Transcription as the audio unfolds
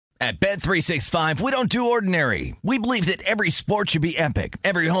At Bet365, we don't do ordinary. We believe that every sport should be epic.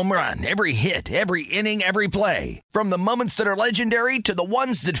 Every home run, every hit, every inning, every play. From the moments that are legendary to the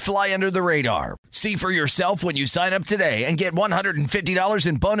ones that fly under the radar. See for yourself when you sign up today and get $150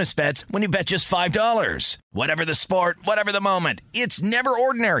 in bonus bets when you bet just $5. Whatever the sport, whatever the moment, it's never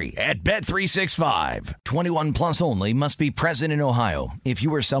ordinary at Bet365. 21 plus only. Must be present in Ohio. If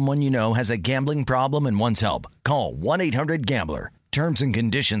you or someone you know has a gambling problem and wants help, call 1-800-GAMBLER. Terms and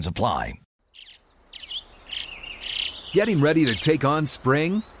conditions apply. Getting ready to take on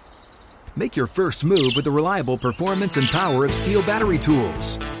spring? Make your first move with the reliable performance and power of Steel battery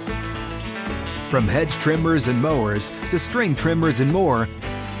tools. From hedge trimmers and mowers to string trimmers and more,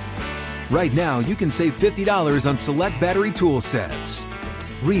 right now you can save $50 on select battery tool sets.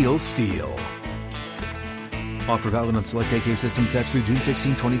 Real Steel. Offer valid on select AK system sets through June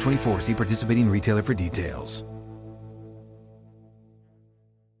 16, 2024. See participating retailer for details.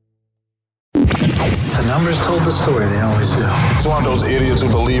 The numbers told the story, they always do. It's one of those idiots who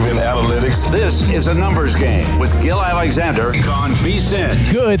believe in analytics. This is a numbers game with Gil Alexander on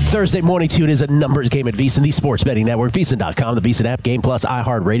VSiN. Good Thursday morning to you. It is a numbers game at VSiN, the sports betting network, VSiN.com, the VSiN app, Game Plus,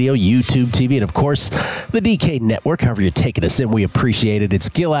 iHeartRadio, YouTube TV, and of course, the DK Network. However you're taking us in, we appreciate it. It's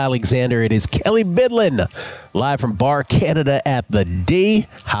Gil Alexander. It is Kelly Bidlin, live from Bar Canada at the D.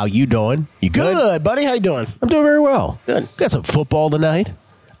 How you doing? You good? Good, buddy. How you doing? I'm doing very well. Good. Got some football tonight.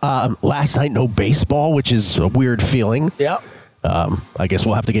 Last night, no baseball, which is a weird feeling. Yep. I guess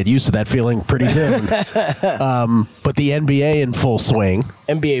we'll have to get used to that feeling pretty soon. But the NBA in full swing.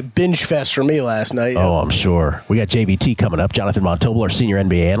 NBA binge fest for me last night. Oh, I'm sure. We got JVT coming up. Jonathan Montobel, our senior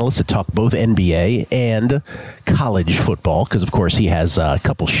NBA analyst, to talk both NBA and college football, because, of course, he has a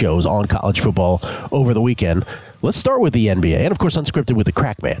couple shows on college football over the weekend. Let's start with the NBA, and, of course, Unscripted with the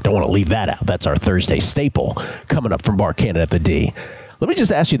Crackman. Don't want to leave that out. That's our Thursday staple coming up from Bar Canada at the D. Let me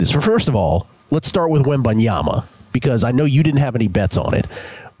just ask you this. First of all, let's start with Wembanyama, because I know you didn't have any bets on it.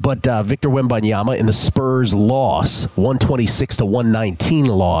 But Victor Wembanyama in the Spurs loss, 126-119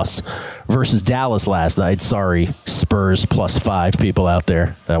 loss versus Dallas last night. Sorry, Spurs +5 people out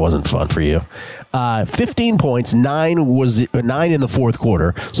there. That wasn't fun for you. 15 points, 9 in the fourth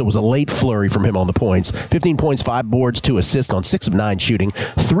quarter, so it was a late flurry from him on the points. 15 points, 5 boards, 2 assists on 6 of 9 shooting,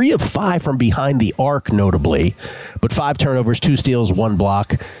 3 of 5 from behind the arc, notably, but 5 turnovers, 2 steals, 1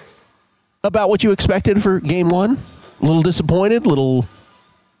 block. About what you expected for game one? A little disappointed,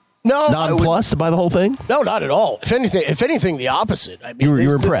 nonplussed by the whole thing? No, not at all. If anything, the opposite. I mean, you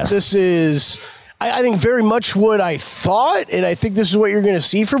were impressed. This is, I think, very much what I thought, and I think this is what you're going to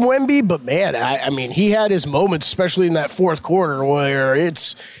see from Wemby. But man, I mean, he had his moments, especially in that fourth quarter, where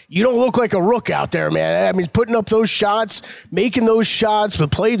you don't look like a rook out there, man. I mean, putting up those shots, making those shots, but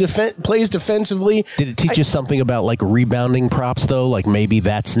plays defensively. Did it teach you something about like rebounding props though? Like maybe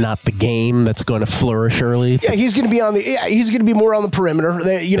that's not the game that's going to flourish early. Yeah, he's going to be more on the perimeter,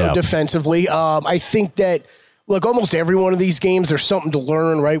 defensively. I think that look, almost every one of these games, there's something to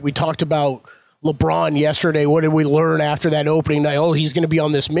learn, right? We talked about LeBron yesterday. What did we learn after that opening night? Oh, he's going to be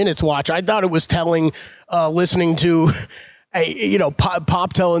on this minutes watch. I thought it was telling, listening to,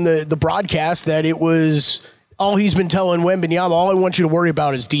 Pop telling the broadcast that it was all he's been telling Wembanyama. All I want you to worry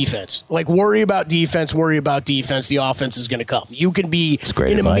about is defense. Like worry about defense. The offense is going to come. You can be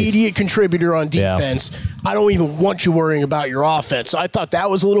an immediate contributor on defense. Yeah. I don't even want you worrying about your offense. So I thought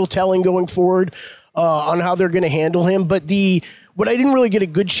that was a little telling going forward on how they're going to handle him. But what I didn't really get a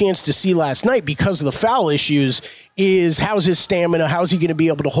good chance to see last night because of the foul issues is how's his stamina? How's he going to be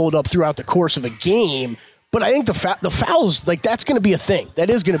able to hold up throughout the course of a game? But I think the fouls, like that's going to be a thing. That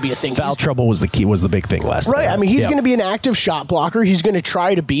is going to be a thing. Foul trouble was the big thing last night. Right. I mean, he's going to be an active shot blocker. He's going to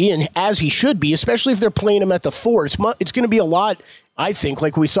try to be, and as he should be, especially if they're playing him at the 4. It's going to be a lot, I think,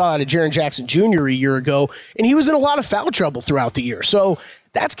 like we saw out of Jaren Jackson Jr. a year ago, and he was in a lot of foul trouble throughout the year. So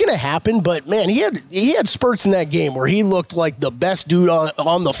that's going to happen, but man, he had spurts in that game where he looked like the best dude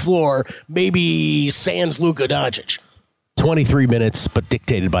on the floor, maybe sans Luka Doncic. 23 minutes, but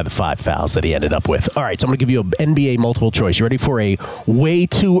dictated by the 5 fouls that he ended up with. All right, so I'm going to give you an NBA multiple choice. You ready for a way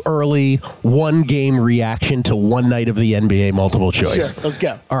too early one-game reaction to one night of the NBA multiple choice? Sure, let's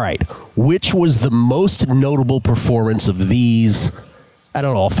go. All right, which was the most notable performance of these? I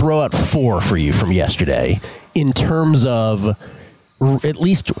don't know, I'll throw out 4 for you from yesterday in terms of at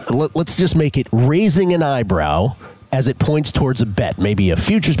least, let's just make it raising an eyebrow as it points towards a bet, maybe a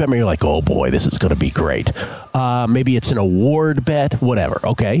futures bet, maybe you're like, oh boy, this is going to be great. Maybe it's an award bet, whatever.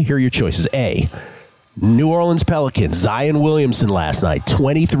 Okay, here are your choices. A, New Orleans Pelicans, Zion Williamson last night,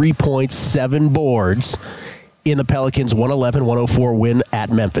 23 points, 7 boards in the Pelicans' 111-104 win at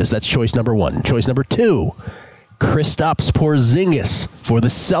Memphis. That's choice number 1. Choice number 2, Kristaps Porzingis for the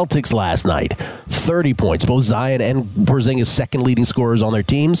Celtics last night. 30 points. Both Zion and Porzingis, second leading scorers on their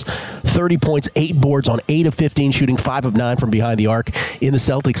teams. 30 points, 8 boards on 8 of 15 shooting, 5 of 9 from behind the arc. In the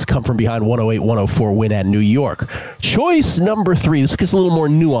Celtics come from behind 108-104 win at New York. Choice number 3. This gets a little more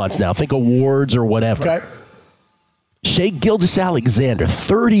nuanced now. Think awards or whatever. Okay. Shai Gilgeous-Alexander,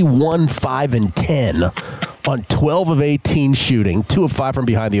 31, 5, and 10 on 12 of 18 shooting, 2 of 5 from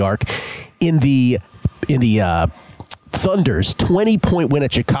behind the arc. In the Thunder's 20-point win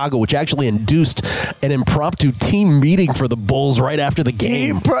at Chicago, which actually induced an impromptu team meeting for the Bulls right after the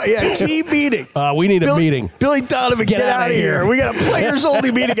game. Team meeting. We need a meeting. Billy Donovan, get out of here. We got a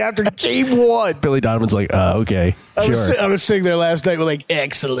players-only meeting after game 1. Billy Donovan's like, okay, sure. I was sitting there last night with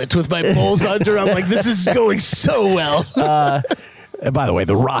excellent with my Bulls under. I'm like, this is going so well. And by the way,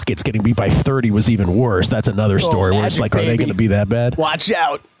 the Rockets getting beat by 30 was even worse. That's another story where it's like, are they going to be that bad? Watch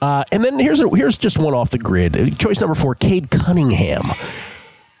out. And then here's just one off the grid. Choice number 4, Cade Cunningham.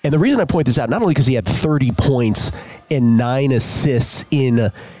 And the reason I point this out, not only because he had 30 points and 9 assists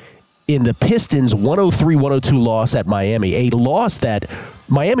in the Pistons' 103-102 loss at Miami, a loss that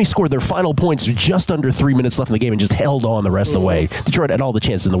Miami scored their final points just under 3 minutes left in the game and just held on the rest of the way. Detroit had all the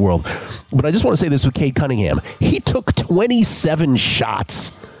chances in the world. But I just want to say this with Cade Cunningham. He took 27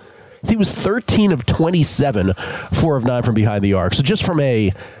 shots. He was 13 of 27, 4 of 9 from behind the arc. So just from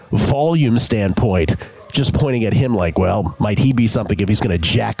a volume standpoint, just pointing at him like, well, might he be something if he's going to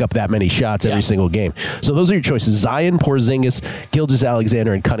jack up that many shots every single game? So those are your choices. Zion, Porzingis,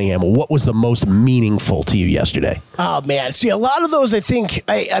 Gilgeous-Alexander, and Cunningham. What was the most meaningful to you yesterday? Oh, man. See, a lot of those, I think,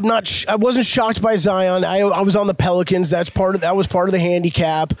 I wasn't shocked by Zion. I was on the Pelicans. That was part of the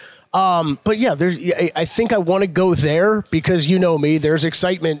handicap. But yeah, I think I want to go there because you know me, there's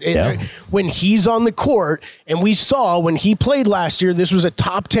excitement when he's on the court, and we saw when he played last year, this was a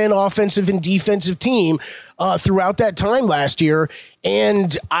top 10 offensive and defensive team throughout that time last year.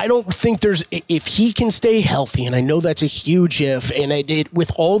 And I don't think if he can stay healthy, and I know that's a huge if, and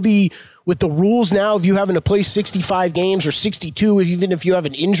with the rules now of you having to play 65 games or 62, even if you have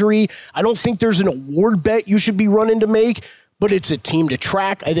an injury, I don't think there's an award bet you should be running to make. But it's a team to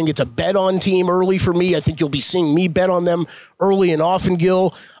track. I think it's a bet on team early for me. I think you'll be seeing me bet on them early and often,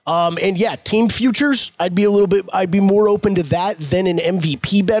 Gil. And yeah, team futures, I'd be more open to that than an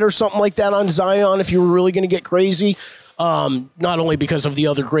MVP bet or something like that on Zion if you were really going to get crazy. Not only because of the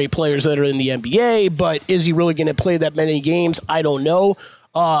other great players that are in the NBA, but is he really going to play that many games? I don't know.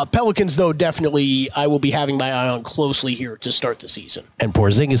 Pelicans, though, definitely I will be having my eye on closely here to start the season. And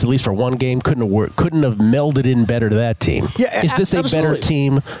Porzingis, at least for one game, couldn't have melded in better to that team. Yeah, is this absolutely. A better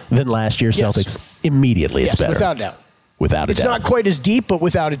team than last year's Celtics? Immediately, it's better. Without a doubt. Without a doubt. It's not quite as deep, but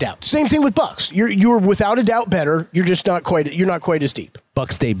without a doubt. Same thing with Bucks. You're without a doubt better. You're just not quite as deep.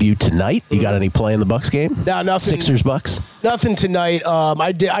 Bucks debut tonight. You got any play in the Bucks game? No, nothing. Sixers Bucks? Nothing tonight.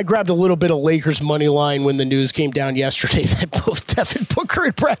 I grabbed a little bit of Lakers money line when the news came down yesterday that both Devin Booker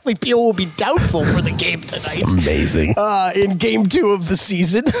and Bradley Beal will be doubtful for the game tonight. That's amazing. In game 2 of the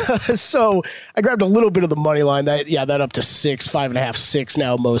season. So I grabbed a little bit of the money line. That up to 6, 5.5, 6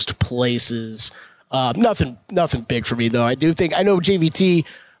 now most places. Nothing big for me though. I know JVT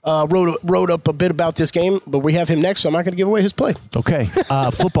wrote up a bit about this game, but we have him next, so I'm not going to give away his play. Okay.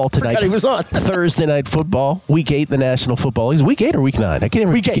 Football tonight. Forgot he was on. Thursday night football. Week 8 in the National Football League. Is week 8 or week 9? I can't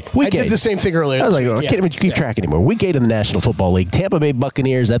even. Week 8. I did the same thing earlier. I was like, I can't even keep track anymore. Week 8 in the National Football League. Tampa Bay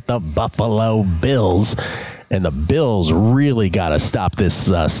Buccaneers at the Buffalo Bills. And the Bills really got to stop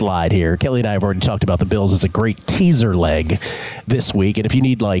this slide here. Kelly and I have already talked about the Bills as a great teaser leg this week. And if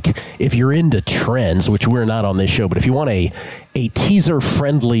you're into trends, which we're not on this show, but if you want a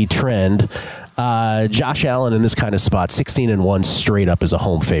teaser-friendly trend, Josh Allen in this kind of spot, 16-1 straight up is a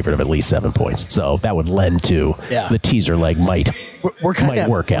home favorite of at least 7 points. So that would lend to the teaser leg might work out.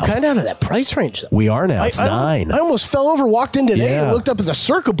 We're kind of out of that price range, though. We are now. It's 9. I almost fell over, walked in today and looked up at the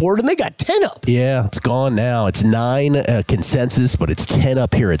circuit board, and they got 10 up. Yeah, it's gone now. It's 9 consensus, but it's 10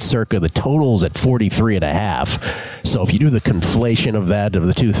 up here at Circa. The total's at 43.5. So if you do the conflation of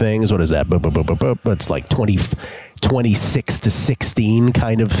the two things, what is that? It's like 26-16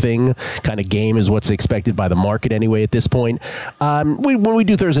 kind of thing, kind of game is what's expected by the market anyway at this point. When we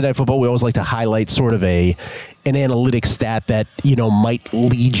do Thursday Night Football, we always like to highlight sort of an analytic stat that, might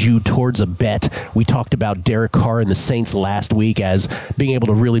lead you towards a bet. We talked about Derek Carr and the Saints last week as being able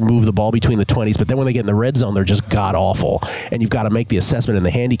to really move the ball between the 20s, but then when they get in the red zone, they're just god-awful. And you've got to make the assessment in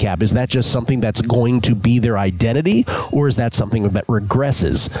the handicap. Is that just something that's going to be their identity, or is that something that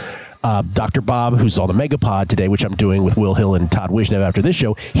regresses? Dr. Bob, who's on the Megapod today, which I'm doing with Will Hill and Todd Wishnev after this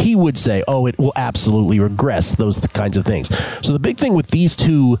show, he would say, it will absolutely regress, those kinds of things. So the big thing with these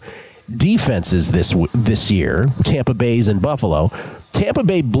two defenses this year, Tampa Bay's and Buffalo, Tampa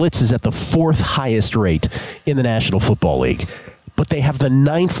Bay blitzes at the 4th highest rate in the National Football League, but they have the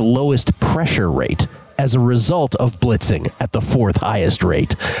 9th lowest pressure rate as a result of blitzing at the 4th highest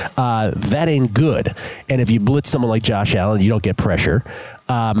rate. That ain't good. And if you blitz someone like Josh Allen, you don't get pressure.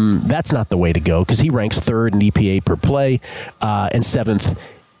 That's not the way to go, because he ranks 3rd in EPA per play and 7th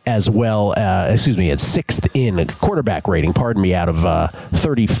as well, and 6th in quarterback rating, out of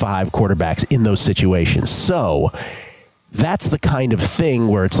 35 quarterbacks in those situations. So that's the kind of thing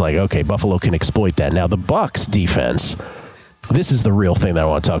where it's like, okay, Buffalo can exploit that. Now, the Bucs defense, this is the real thing that I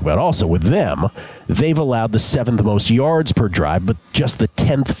want to talk about also. With them, they've allowed the 7th most yards per drive, but just the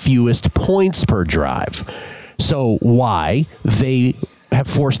 10th fewest points per drive. So why? They have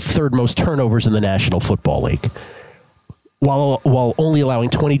forced 3rd most turnovers in the National Football League, while only allowing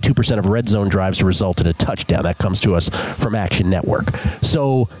 22% of red zone drives to result in a touchdown. That comes to us from Action Network.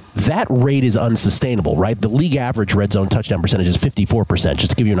 So that rate is unsustainable, right? The league average red zone touchdown percentage is 54%,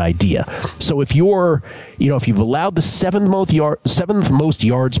 just to give you an idea. So if you've allowed the 7th most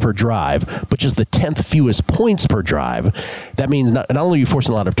yards per drive, but just the 10th fewest points per drive, that means not only are you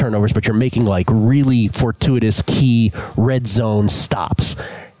forcing a lot of turnovers, but you're making like really fortuitous key red zone stops.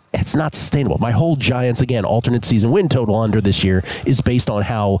 It's not sustainable. My whole Giants, again, alternate season win total under this year is based on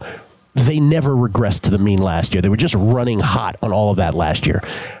how they never regressed to the mean last year. They were just running hot on all of that last year.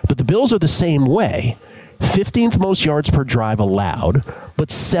 But the Bills are the same way. 15th most yards per drive allowed, but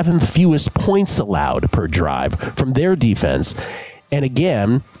 7th fewest points allowed per drive from their defense. And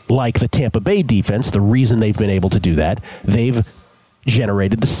again, like the Tampa Bay defense, the reason they've been able to do that, they've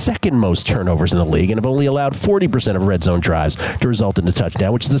generated the 2nd most turnovers in the league and have only allowed 40% of red zone drives to result in a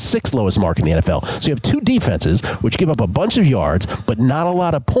touchdown, which is the 6th lowest mark in the NFL. So you have 2 defenses which give up a bunch of yards, but not a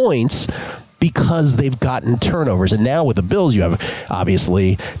lot of points because they've gotten turnovers. And now with the Bills, you have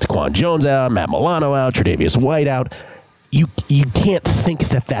obviously Taquan Jones out, Matt Milano out, Tre'Davious White out. You can't think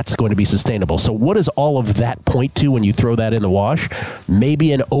that that's going to be sustainable. So what does all of that point to when you throw that in the wash?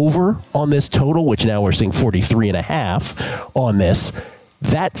 Maybe an over on this total, which now we're seeing 43.5 on this.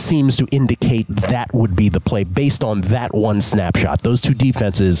 That seems to indicate that would be the play based on that one snapshot. Those 2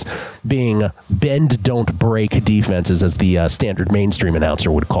 defenses being bend, don't break defenses, as the standard mainstream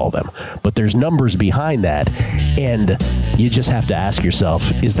announcer would call them. But there's numbers behind that, and you just have to ask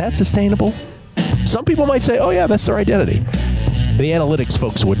yourself, is that sustainable? Some people might say, oh, yeah, that's their identity. The analytics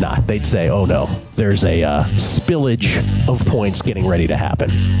folks would not. They'd say, oh, no, there's a spillage of points getting ready to happen.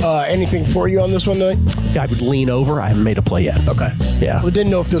 Anything for you on this one tonight? I would lean over. I haven't made a play yet. Okay. Yeah. We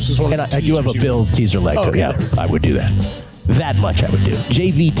didn't know if this was one of the teasers. And I do have a Bills teaser leg. Okay, yeah, I would do that. That much I would do.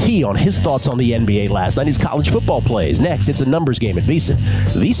 JVT on his thoughts on the NBA last night. His college football plays. Next, it's a numbers game at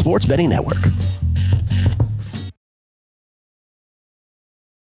VSiN, the Sports Betting Network.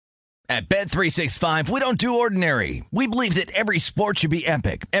 At Bet365, we don't do ordinary. We believe that every sport should be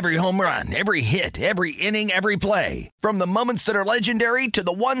epic. Every home run, every hit, every inning, every play. From the moments that are legendary to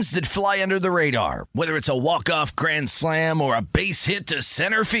the ones that fly under the radar. Whether it's a walk-off grand slam or a base hit to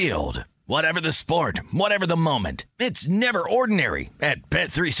center field. Whatever the sport, whatever the moment. It's never ordinary at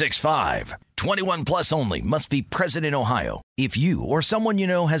Bet365. 21 plus only. Must be present in Ohio. If you or someone you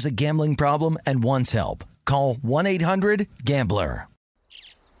know has a gambling problem and wants help, call 1-800-GAMBLER.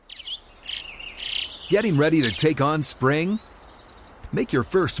 Getting ready to take on spring? Make your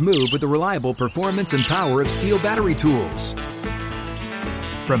first move with the reliable performance and power of Steel battery tools.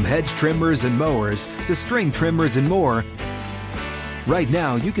 From hedge trimmers and mowers to string trimmers and more, right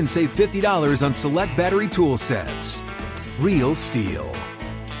now you can save $50 on select battery tool sets. Real Steel.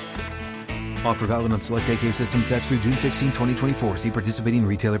 Offer valid on select AK system sets through June 16, 2024. See participating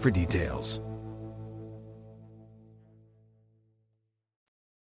retailer for details.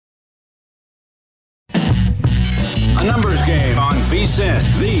 A numbers game on VSiN,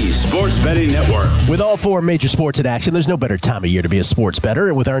 the Sports Betting Network. With all 4 major sports in action, there's no better time of year to be a sports bettor.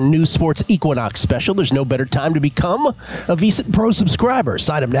 And with our new Sports Equinox special, there's no better time to become a VSiN Pro subscriber.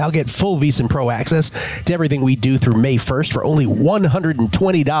 Sign up now, get full VSiN Pro access to everything we do through May 1st for only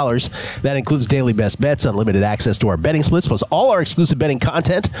 $120. That includes daily best bets, unlimited access to our betting splits, plus all our exclusive betting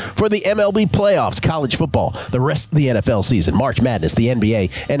content for the MLB playoffs, college football, the rest of the NFL season, March Madness, the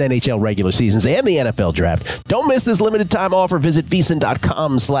NBA and NHL regular seasons, and the NFL draft. Don't miss this limited time offer. Visit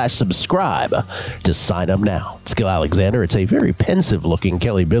VSiN.com/subscribe to sign up now. It's Gil Alexander. It's a very pensive looking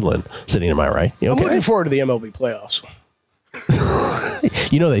Kelly Bidlin sitting to my right. You okay? I'm looking forward to the MLB playoffs.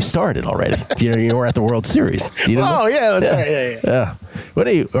 You know they started already. You were at the World Series. You know oh yeah, that's right. Yeah. What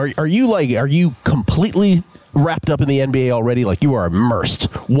are you completely wrapped up in the NBA already? Like you are immersed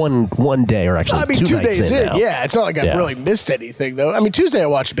one day, or actually 2 days in. Now. Yeah, it's not like I've really missed anything though. I mean, Tuesday I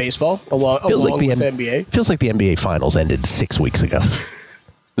watched baseball along with the NBA. Feels like the NBA Finals ended 6 weeks ago.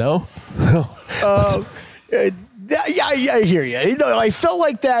 No. Yeah, I hear you. I felt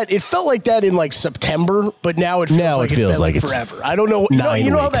like that. It felt like that in like September, but now it feels like it's forever. I don't know.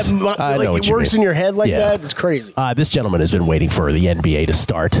 You know how that it works in your head like that? It's crazy. This gentleman has been waiting for the NBA to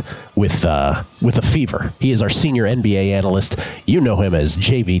start with a fever. He is our senior NBA analyst. You know him as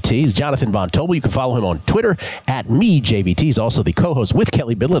JVT. He's Jonathan Von Tobel. You can follow him on Twitter at @MeJVT. He's also the co-host with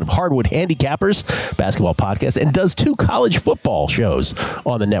Kelly Bidlin of Hardwood Handicappers basketball podcast and does 2 college football shows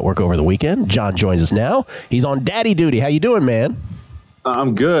on the network over the weekend. John joins us now. He's on Daddy duty. How you doing, man?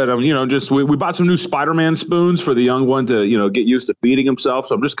 I'm good. We bought some new Spider-Man spoons for the young one to, get used to feeding himself.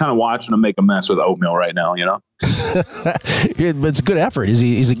 So I'm just kind of watching him make a mess with oatmeal right now, It's a good effort. Is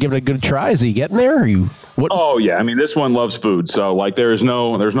he giving it a good try? Is he getting there? Oh yeah. I mean, this one loves food. So like there's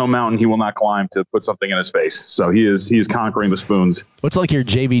no mountain he will not climb to put something in his face. So he is conquering the spoons. What's like your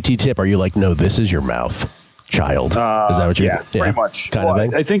JVT tip? Are you like, no, this is your mouth, child? Is that what you're pretty much kind of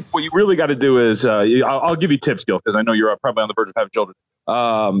thing? I think what you really got to do is I'll give you tips, Gil, because I know you're probably on the verge of having children.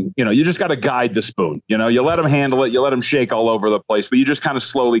 You just got to guide the spoon. You let them handle it. You let them shake all over the place, but you just kind of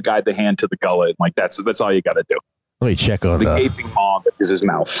slowly guide the hand to the gullet. Like that's all you got to do. Let me check on the gaping maw that is his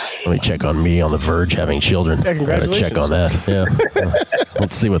mouth. Let me check on me on the verge having children. Yeah, congratulations. Gotta check on that. Yeah.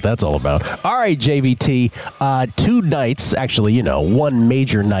 Let's see what that's all about. All right, JVT. 2 nights, actually, one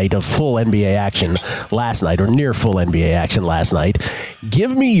major night of full NBA action last night, or near full NBA action last night.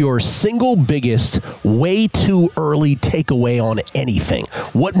 Give me your single biggest, way too early takeaway on anything.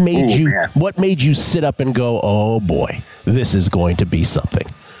 What made you sit up and go, oh boy, this is going to be something?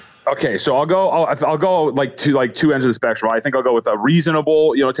 Okay, so I'll go like two ends of the spectrum. I think I'll go with a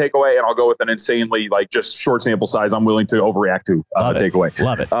reasonable, takeaway, and I'll go with an insanely just short sample size I'm willing to overreact to takeaway.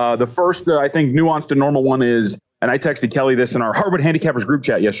 Love it. The first, I think, nuanced and normal one is, and I texted Kelly this in our Hardwood Handicappers group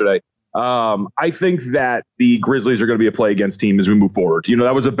chat yesterday. I think that the Grizzlies are going to be a play against team as we move forward.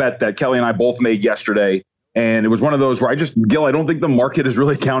 That was a bet that Kelly and I both made yesterday. And it was one of those where I don't think the market is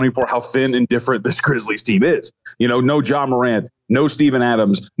really accounting for how thin and different this Grizzlies team is. No Ja Morant, no Steven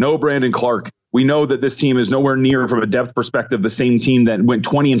Adams, no Brandon Clark. We know that this team is nowhere near, from a depth perspective, the same team that went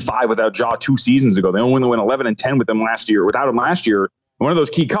 20-5 without Ja 2 seasons ago. They only went 11-10 without him last year. One of those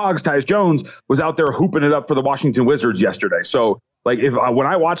key cogs, Tyus Jones, was out there hooping it up for the Washington Wizards yesterday. So, when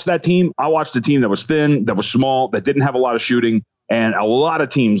I watched that team, I watched a team that was thin, that was small, that didn't have a lot of shooting. And a lot of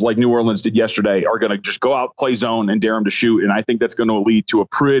teams like New Orleans did yesterday are going to just go out, play zone, and dare them to shoot. And I think that's going to lead to a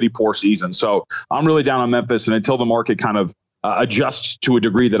pretty poor season. So I'm really down on Memphis. And until the market kind of adjusts to a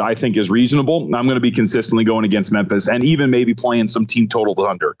degree that I think is reasonable, I'm going to be consistently going against Memphis and even maybe playing some team total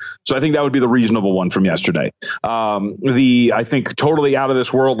under. So I think that would be the reasonable one from yesterday. I think totally out of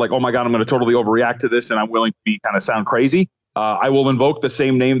this world, like, oh my God, I'm going to totally overreact to this and I'm willing to be kind of sound crazy. I will invoke the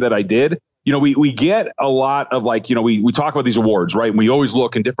same name that I did. We get a lot of we talk about these awards, right? And we always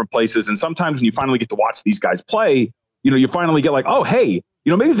look in different places. And sometimes when you finally get to watch these guys play, you finally get like, oh, hey,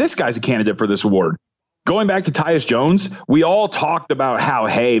 maybe this guy's a candidate for this award. Going back to Tyus Jones, we all talked about how,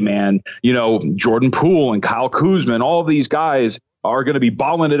 hey, man, Jordan Poole and Kyle Kuzma and all of these guys are going to be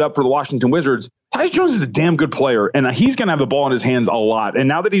balling it up for the Washington Wizards. Tyus Jones is a damn good player, and he's going to have the ball in his hands a lot. And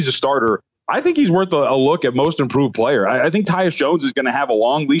now that he's a starter, I think he's worth a look at most improved player. I think Tyus Jones is going to have a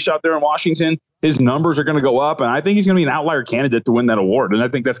long leash out there in Washington. His numbers are going to go up, and I think he's going to be an outlier candidate to win that award. And I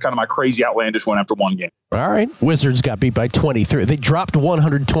think that's kind of my crazy outlandish one after one game. All right. Wizards got beat by 23. They dropped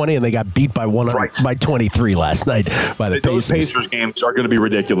 120, and they got beat by 23 last night by the Pacers. Those Pacers games are going to be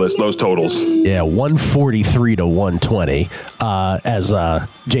ridiculous, those totals. Yeah, 143 to 120, as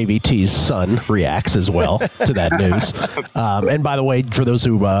JVT's son reacts as well to that news. And by the way, for those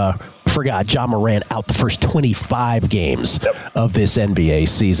who forgot, Ja Morant out the first 25 games of this NBA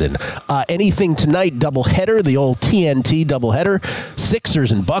season. Anything tonight, doubleheader, the old TNT doubleheader.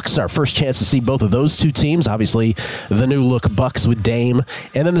 Sixers and Bucks, our first chance to see both of those two teams. Obviously, the new look Bucks with Dame.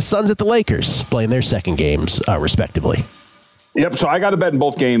 And then the Suns at the Lakers playing their second games, respectively. Yep, so I got a bet in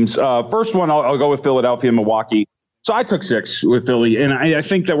both games. First one, I'll go with Philadelphia and Milwaukee. So I took 6 with Philly, and I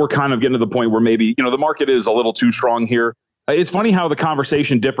think that we're kind of getting to the point where maybe, the market is a little too strong here. It's funny how the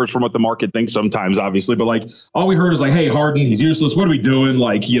conversation differs from what the market thinks sometimes, obviously. But like, all we heard is like, hey, Harden, he's useless. What are we doing?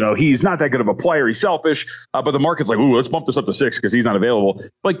 Like, he's not that good of a player. He's selfish. But the market's like, ooh, let's bump this up to 6 because he's not available.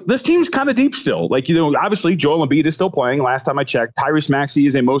 Like, this team's kind of deep still. Like, obviously Joel Embiid is still playing. Last time I checked, Tyrese Maxey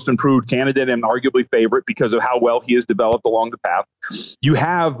is a most improved candidate and arguably favorite because of how well he has developed along the path. You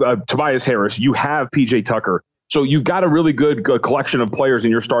have Tobias Harris. You have PJ Tucker. So you've got a really good collection of players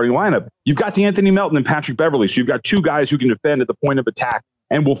in your starting lineup. You've got Anthony Melton and Patrick Beverley. So you've got 2 guys who can defend at the point of attack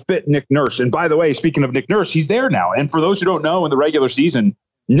and will fit Nick Nurse. And by the way, speaking of Nick Nurse, he's there now. And for those who don't know, in the regular season,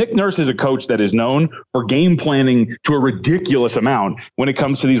 Nick Nurse is a coach that is known for game planning to a ridiculous amount when it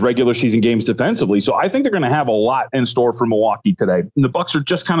comes to these regular season games defensively. So I think they're going to have a lot in store for Milwaukee today. And the Bucks are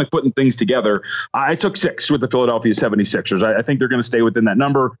just kind of putting things together. I took 6 with the Philadelphia 76ers. I think they're going to stay within that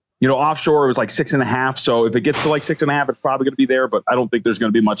number. Offshore, it was like 6.5. So if it gets to like 6.5, it's probably going to be there, but I don't think there's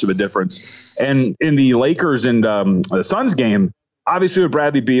going to be much of a difference. And in the Lakers and the Suns game, obviously with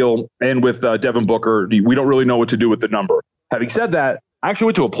Bradley Beal and with Devin Booker, we don't really know what to do with the number. Having said that, I actually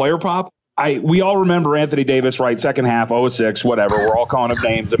went to a player prop. We all remember Anthony Davis, right? Second half, 0-6, whatever. We're all calling him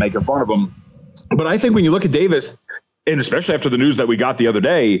names and making fun of him. But I think when you look at Davis, and especially after the news that we got the other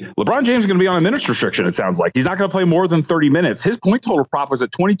day, LeBron James is going to be on a minutes restriction, it sounds like. He's not going to play more than 30 minutes. His point total prop was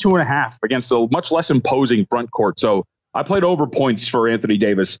at 22.5 against a much less imposing front court. So I played over points for Anthony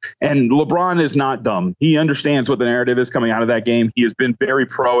Davis. And LeBron is not dumb. He understands what the narrative is coming out of that game. He has been very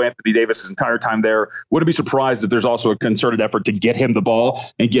pro Anthony Davis his entire time there. Wouldn't be surprised if there's also a concerted effort to get him the ball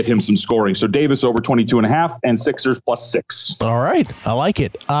and get him some scoring. So Davis over 22.5 and Sixers +6. All right. I like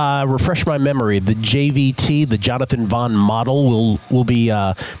it. Refresh my memory. The JVT, the Jonathan Vaughn model, will be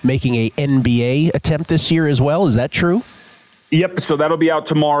making a NBA attempt this year as well. Is that true? Yep. So that'll be out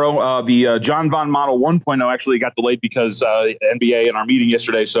tomorrow. The John Vaughn Model 1.0 actually got delayed because NBA in our meeting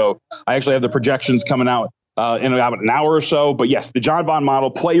yesterday. So I actually have the projections coming out in about an hour or so. But yes, the John Vaughn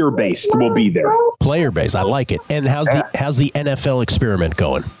Model player-based will be there. Player-based. I like it. And how's the NFL experiment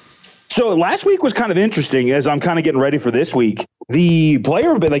going? So last week was kind of interesting as I'm kind of getting ready for this week. The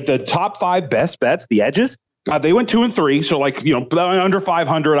player, like the top 5 best bets, the edges, they went 2 and 3. So under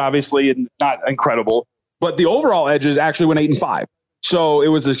 500, obviously, and not incredible. But the overall edges actually went 8 and 5. So it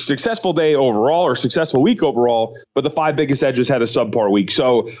was a successful day overall, or successful week overall, but the 5 biggest edges had a subpar week.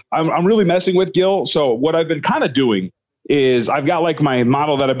 So I'm really messing with Gil. So what I've been kind of doing is I've got like my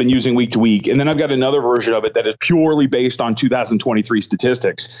model that I've been using week to week, and then I've got another version of it that is purely based on 2023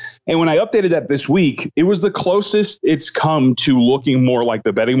 statistics. And when I updated that this week, it was the closest it's come to looking more like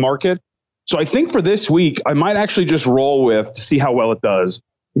the betting market. So I think for this week, I might actually just roll with to see how well it does.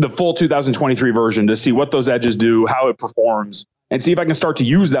 The full 2023 version to see what those edges do, how it performs, and see if I can start to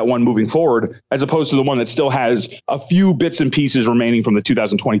use that one moving forward, as opposed to the one that still has a few bits and pieces remaining from the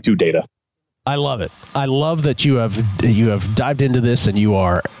 2022 data. I love it. I love that you have dived into this and you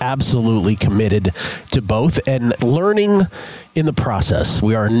are absolutely committed to both and learning in the process.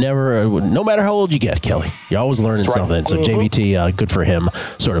 We are never, no matter how old you get, Kelly, you're always learning something. So JVT, good for him,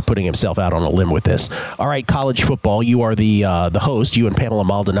 sort of putting himself out on a limb with this. All right, college football. You are the host. You and Pamela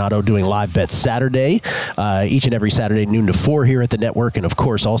Maldonado doing Live Bet Saturday, each and every Saturday, noon to 4 here at the network, and of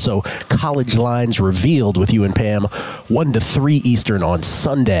course also College Lines Revealed with you and Pam, 1 to 3 Eastern on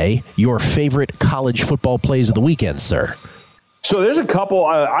Sunday. Your favorite college football plays of the weekend, sir? So there's a couple.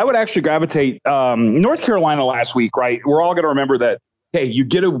 I would actually gravitate North Carolina last week, right? We're all going to remember that, hey, you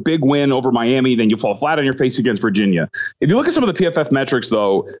get a big win over Miami, then you fall flat on your face against Virginia. If you look at some of the PFF metrics,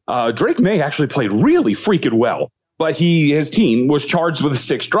 though, Drake May actually played really freaking well. But his team was charged with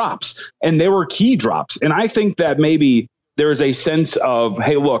 6 drops, and they were key drops. And I think that maybe there is a sense of,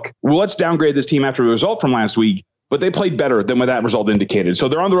 hey, look, well, let's downgrade this team after the result from last week. But they played better than what that result indicated. So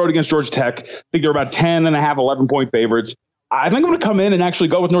they're on the road against Georgia Tech. I think they're about 10.5, 11-point favorites. I think I'm going to come in and actually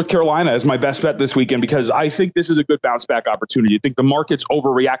go with North Carolina as my best bet this weekend because I think this is a good bounce back opportunity. I think the market's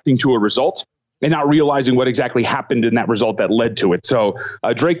overreacting to a result and not realizing what exactly happened in that result that led to it. So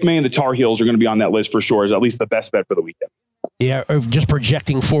Drake May and the Tar Heels are going to be on that list for sure as at least the best bet for the weekend. Yeah, just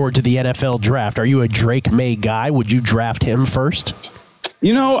projecting forward to the NFL draft. Are you a Drake May guy? Would you draft him first?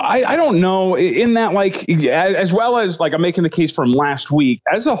 I don't know in that, like, as well as like I'm making the case from last week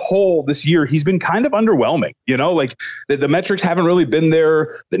as a whole this year, he's been kind of underwhelming, like the metrics haven't really been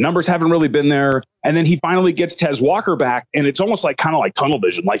there. The numbers haven't really been there. And then he finally gets Tez Walker back. And it's almost like kind of like tunnel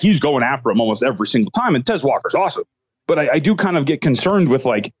vision. Like he's going after him almost every single time. And Tez Walker's awesome. But I do kind of get concerned with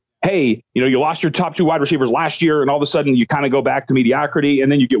like, hey, you lost your top 2 wide receivers last year and all of a sudden you kind of go back to mediocrity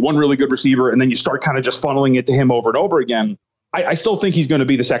and then you get one really good receiver and then you start kind of just funneling it to him over and over again. I still think he's going to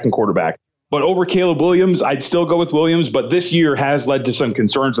be the second quarterback. But over Caleb Williams, I'd still go with Williams. But this year has led to some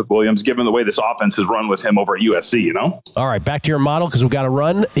concerns with Williams, given the way this offense has run with him over at USC, All right, back to your model, because we've got to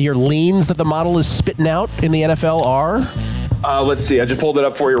run. Your leans that the model is spitting out in the NFL are? Let's see. I just pulled it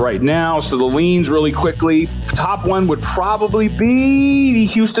up for you right now. So the leans really quickly. Top one would probably be the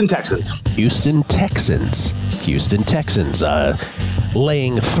Houston Texans. Houston Texans,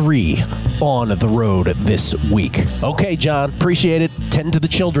 laying 3 on the road this week. Okay, John, appreciate it. Tend to the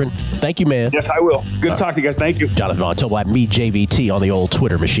children. Thank you, man. Yes, I will. Good to talk to you guys. Thank you. Jonathan Montoble at me, JVT, on the old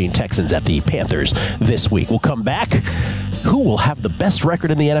Twitter machine. Texans at the Panthers this week. We'll come back. Who will have the best record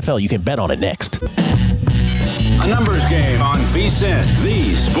in the NFL? You can bet on it next. A numbers game on VSiN,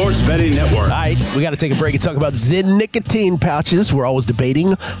 the Sports Betting Network. All right, we got to take a break and talk about Zyn nicotine pouches. We're always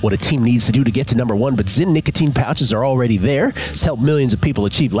debating what a team needs to do to get to number one, but Zyn nicotine pouches are already there. It's helped millions of people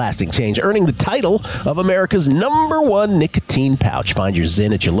achieve lasting change, earning the title of America's number one nicotine pouch. Find your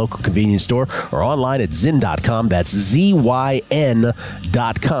Zyn at your local convenience store or online at Zyn.com. That's ZYN.com.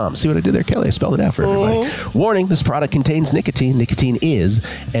 See what I did there, Kelly? I spelled it out for everybody. Warning, this product contains nicotine. Nicotine is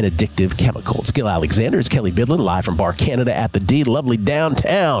an addictive chemical. It's Gil Alexander. It's Kelly Bidlin, live from Bar Canada at the D, lovely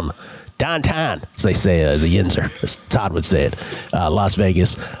downtown, as they say, as a Yinzer, as Todd would say it, Las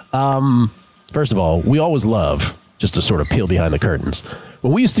Vegas. First of all, we always love, just to sort of peel behind the curtains,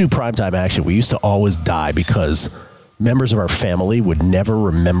 when we used to do primetime action, we used to always die because members of our family would never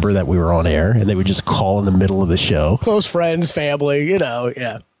remember that we were on air, and they would just call in the middle of the show. Close friends, family,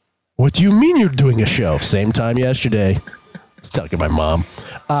 yeah. What do you mean you're doing a show? Same time yesterday. I was talking to my mom.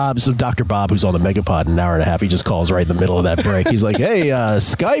 So Dr. Bob, who's on the Megapod in an hour and a half, he just calls right in the middle of that break. He's like, hey,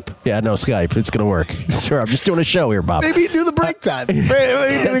 Skype? Yeah, no, Skype. It's going to work. Sure, I'm just doing a show here, Bob. Maybe do the break time.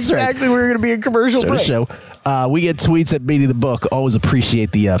 Exactly. We're going to be a commercial break. Show. We get tweets at Beating the Book. Always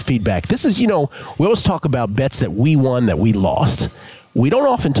appreciate the feedback. This is, we always talk about bets that we won, that we lost. We don't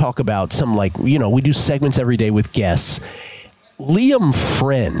often talk about some, we do segments every day with guests. Liam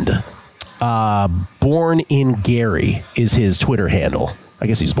Friend, born in Gary, is his Twitter handle. I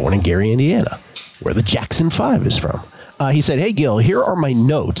guess he's born in Gary, Indiana, where the Jackson 5 is from. He said, hey, Gil, here are my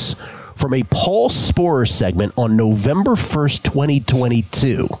notes from a Paul Sporer segment on November 1st,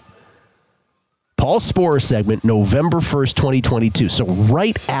 2022. Paul Sporer segment, November 1st, 2022. So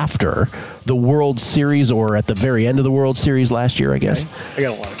right after the World Series, or at the very end of the World Series last year, I guess. I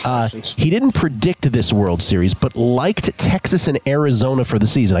got a lot of questions. He didn't predict this World Series, but liked Texas and Arizona for the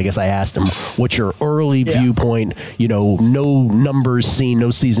season. I guess I asked him, what's your early viewpoint, no numbers seen,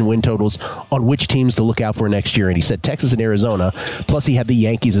 no season win totals, on which teams to look out for next year. And he said Texas and Arizona, plus he had the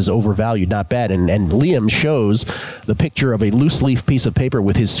Yankees as overvalued, not bad. And Liam shows the picture of a loose leaf piece of paper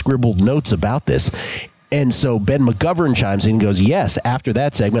with his scribbled notes about this. And so Ben McGovern chimes in and goes, yes, after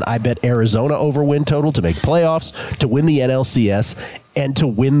that segment, I bet Arizona over win total to make playoffs, to win the NLCS, and to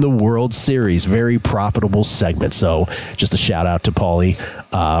win the World Series. Very profitable segment. So just a shout out to Paulie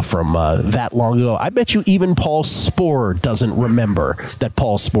from that long ago. I bet you even Paul Sporer doesn't remember that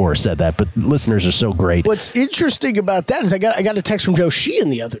Paul Sporer said that, but listeners are so great. What's interesting about that is I got a text from Joe Sheehan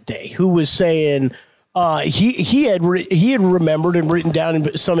the other day who was saying he had remembered and written down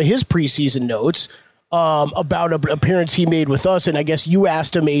in some of his preseason notes about an appearance he made with us, and I guess you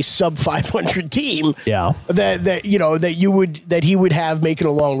asked him a sub 500 team. Yeah, that he would have making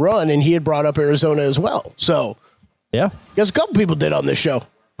a long run, and he had brought up Arizona as well. So yeah, I guess a couple people did on this show.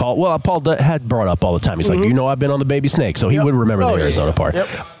 Paul had brought up all the time. He's like, I've been on the Baby Snake, so he would remember the Arizona part. Yep.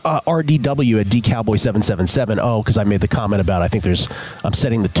 RDW at DCowboy777. Because I made the comment about I'm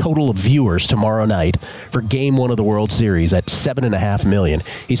setting the total of viewers tomorrow night for Game 1 of the World Series at 7.5 million.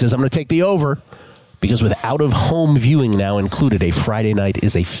 He says I'm going to take the over, because with out-of-home viewing now included, a Friday night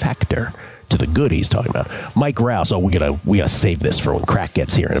is a factor to the good he's talking about. Mike Rouse, we gotta save this for when Crack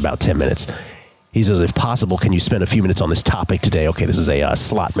gets here in about 10 minutes. He says, if possible, can you spend a few minutes on this topic today? Okay, this is a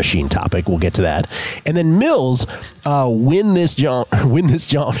slot machine topic. We'll get to that. And then Mills, win this John.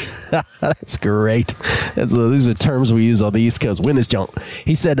 That's great. These are terms we use on the East Coast. Win this John.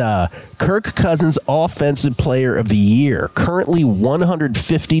 He said, Kirk Cousins, Offensive Player of the Year, currently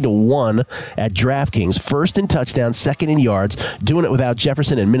 150-1 at DraftKings. First in touchdowns, second in yards, doing it without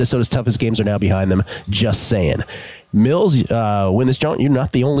Jefferson, and Minnesota's toughest games are now behind them. Just saying. Mills, win this John. You're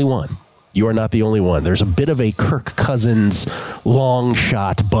not the only one. You are not the only one. There's a bit of a Kirk Cousins long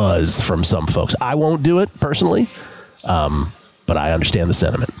shot buzz from some folks. I won't do it personally, but I understand the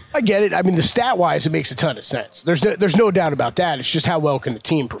sentiment. I get it. I mean, the stat-wise, it makes a ton of sense. There's no doubt about that. It's just how well can the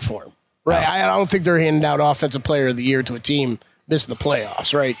team perform, right? I don't think they're handing out Offensive Player of the Year to a team missing the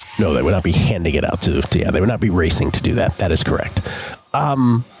playoffs, right? No, they would not be handing it out to they would not be racing to do that. That is correct.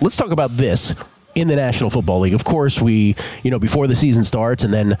 Let's talk about this. in the National Football League. Of course, before the season starts,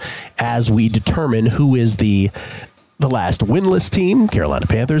 and then as we determine who is the last winless team, Carolina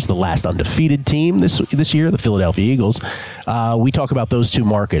Panthers, the last undefeated team this year, the Philadelphia Eagles. We talk about those two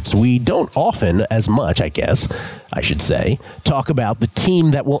markets. We don't often, as much, I guess, I should say, talk about the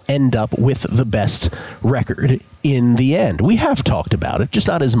team that will end up with the best record in the end. We have talked about it, just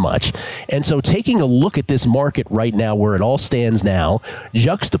not as much. And so taking a look at this market right now, where it all stands now,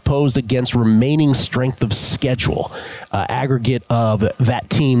 juxtaposed against remaining strength of schedule, aggregate of that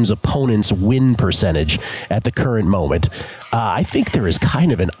team's opponent's win percentage at the current moment, I think there is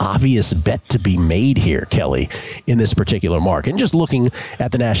kind of an obvious bet to be made here, Kelly, in this particular market. And just looking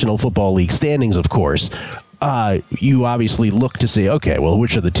at the National Football League standings, of course, you obviously look to see, okay, well,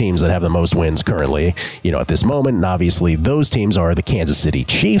 which are the teams that have the most wins currently, at this moment? And obviously those teams are the Kansas City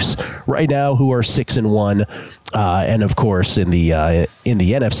Chiefs right now, who are 6-1. And of course, in the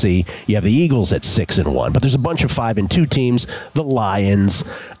NFC, you have the Eagles at 6-1. But there's a bunch of 5-2 teams. The Lions,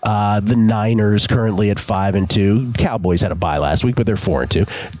 the Niners currently at 5-2. Cowboys had a bye last week, but they're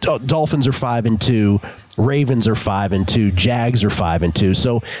 4-2. Dolphins are 5-2. Ravens are 5-2. Jags are 5-2.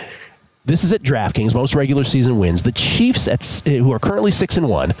 So this is at DraftKings, most regular season wins. The Chiefs, who are currently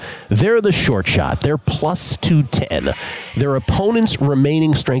 6-1, they're the short shot. They're plus 210. Their opponent's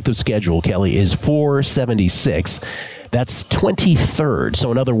remaining strength of schedule, Kelly, is 476. That's 23rd.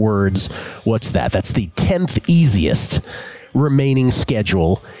 So in other words, what's that? That's the 10th easiest remaining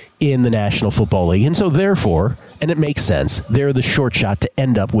schedule in the National Football League. And so therefore, and it makes sense, they're the short shot to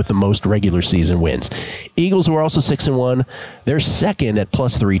end up with the most regular season wins. Eagles, who are also 6-1, they're second at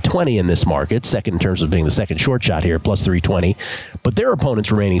plus 320 in this market, second in terms of being the second short shot here, plus 320. But their opponent's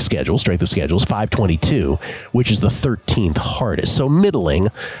remaining schedule, strength of schedule, is 522, which is the 13th hardest. So middling,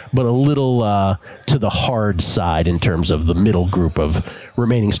 but a little to the hard side in terms of the middle group of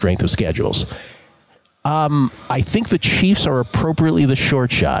remaining strength of schedules. I think the Chiefs are appropriately the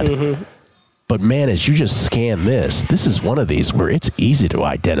short shot. Mm-hmm. But man, as you just scan this is one of these where it's easy to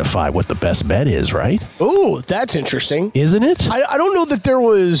identify what the best bet is, right? Ooh, that's interesting. Isn't it? I don't know that there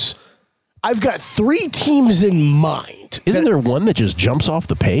was... I've got 3 teams in mind. Isn't there one that just jumps off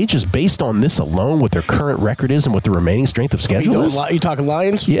the page just based on this alone, what their current record is and what the remaining strength of schedule is? You talking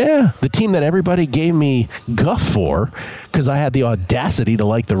Lions? Yeah. The team that everybody gave me guff for because I had the audacity to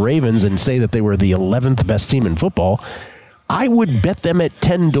like the Ravens and say that they were the 11th best team in football. I would bet them at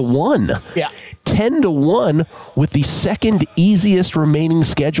 10-1. Yeah. 10-1 with the second easiest remaining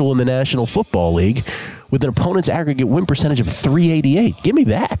schedule in the National Football League with an opponent's aggregate win percentage of 388. Give me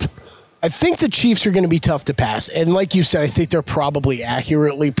that. I think the Chiefs are going to be tough to pass. And like you said, I think they're probably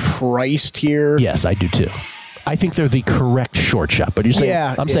accurately priced here. Yes, I do too. I think they're the correct short shot. But you're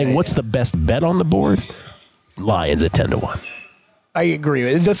saying, I'm saying what's the best bet on the board? Lions at 10-1. I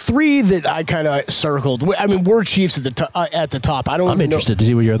agree. The 3 that I kind of circled, I mean, we're Chiefs at the top. I'm interested to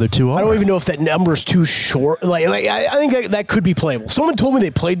see what your other 2 are. I don't even know if that number is too short. I think that could be playable. Someone told me they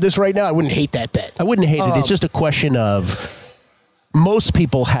played this right now. I wouldn't hate that bet. I wouldn't hate it. It's just a question of most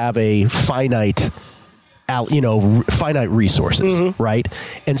people have a finite resources, right?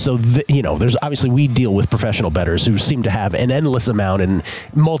 And so, there's obviously, we deal with professional bettors who seem to have an endless amount and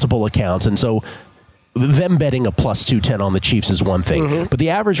multiple accounts. And so them betting a plus 210 on the Chiefs is one thing. But the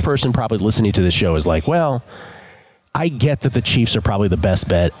average person probably listening to this show is like, well, I get that the Chiefs are probably the best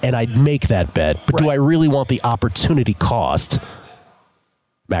bet, and I'd make that bet. But do I really want the opportunity cost,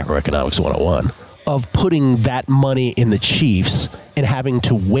 macroeconomics 101, of putting that money in the Chiefs and having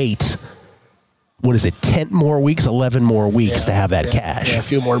to wait, 10 more weeks, 11 more weeks to have that cash? Yeah, a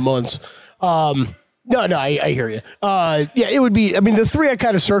few more months. No, I hear you. It would be, the 3 I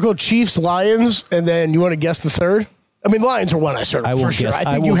kind of circled, Chiefs, Lions, and then you want to guess the 3rd? Lions are one I circled for sure. I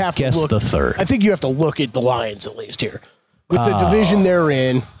think you have to look the 3rd. I think you have to look at the Lions at least here. With the division they're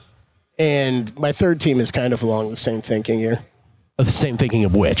in, and my 3rd team is kind of along the same thinking here. The same thinking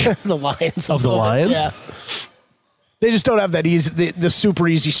of which? The Lions. Of the Lions? Yeah. They just don't have that easy, the super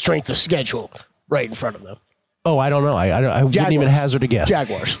easy strength of schedule right in front of them. Oh, I don't know. I wouldn't even hazard a guess.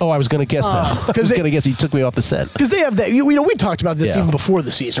 Jaguars. Oh, I was going to guess that. I was going to guess you took me off the scent. Because they have that. We talked about this even before the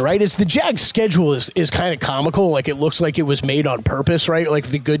season, right? It's the Jags' schedule is kind of comical. Like, it looks like it was made on purpose, right? Like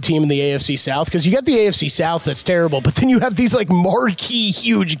the good team in the AFC South. Because you got the AFC South that's terrible, but then you have these like marquee,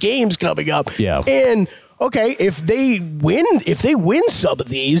 huge games coming up. Yeah. And okay, if they win some of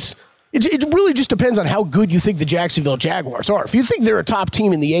these, it really just depends on how good you think the Jacksonville Jaguars are. If you think they're a top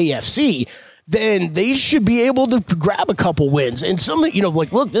team in the AFC, then they should be able to grab a couple wins. And some,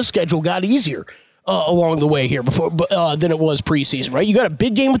 look, this schedule got easier along the way here than it was preseason, right? You got a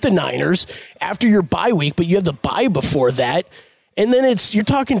big game with the Niners after your bye week, but you have the bye before that. And then you're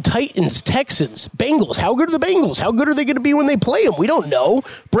talking Titans, Texans, Bengals. How good are the Bengals? How good are they going to be when they play them? We don't know.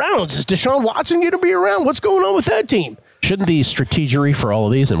 Browns, is Deshaun Watson going to be around? What's going on with that team? Shouldn't the strategery for all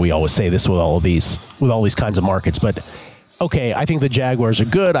of these, and we always say this with all these kinds of markets, but okay, I think the Jaguars are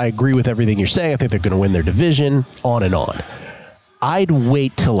good. I agree with everything you're saying. I think they're going to win their division, on and on. I'd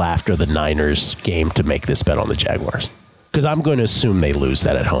wait till after the Niners game to make this bet on the Jaguars because I'm going to assume they lose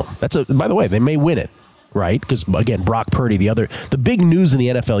that at home. By the way, they may win it, right? Because, again, Brock Purdy, the big news in the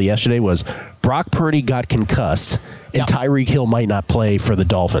NFL yesterday was Brock Purdy got concussed and Tyreek Hill might not play for the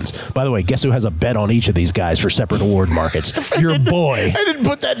Dolphins. By the way, guess who has a bet on each of these guys for separate award markets? Your boy. I didn't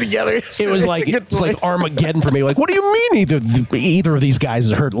put that together. It was like Armageddon for me. Like, what do you mean either of these guys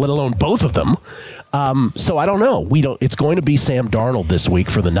is hurt, let alone both of them? So I don't know. It's going to be Sam Darnold this week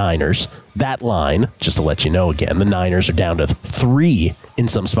for the Niners. That line, just to let you know again, the Niners are down to 3 in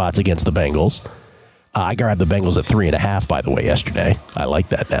some spots against the Bengals. I grabbed the Bengals at 3.5, by the way, yesterday. I like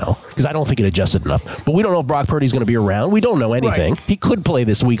that now because I don't think it adjusted enough. But we don't know if Brock Purdy's going to be around. We don't know anything. Right. He could play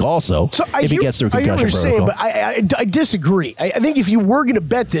this week also if he gets through concussion protocol. But I disagree. I think if you were going to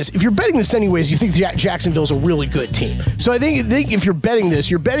bet this, if you're betting this anyways, you think Jacksonville's a really good team. So I think if you're betting this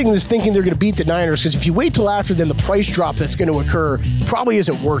thinking they're going to beat the Niners because if you wait till after, then the price drop that's going to occur probably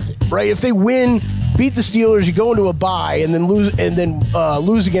isn't worth it, right? If they win, beat the Steelers, you go into a bye and then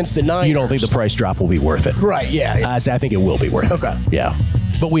lose against the Niners. You don't think the price drop will be worth it? Right, yeah. I think it will be worth it. Okay. Yeah.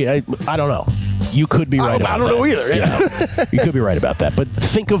 But I don't know. You could be right about that. I don't know either. Yeah. You could be right about that. But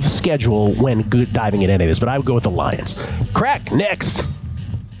think of schedule when diving into any of this. But I would go with the Lions. Crack, next.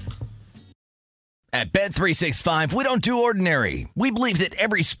 At Bet365, we don't do ordinary. We believe that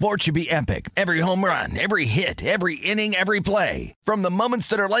every sport should be epic. Every home run, every hit, every inning, every play. From the moments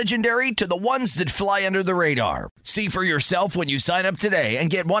that are legendary to the ones that fly under the radar. See for yourself when you sign up today and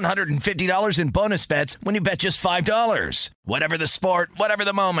get $150 in bonus bets when you bet just $5. Whatever the sport, whatever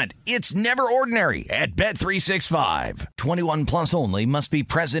the moment, it's never ordinary at Bet365. 21 plus only. Must be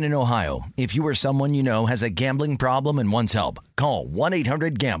present in Ohio. If you or someone you know has a gambling problem and wants help, call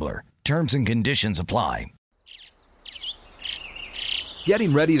 1-800-GAMBLER. Terms and conditions apply.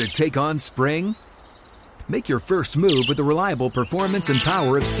 Getting ready to take on spring? Make your first move with the reliable performance and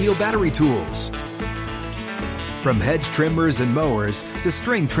power of Steel battery tools. From hedge trimmers and mowers to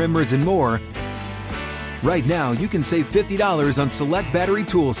string trimmers and more, right now you can save $50 on select battery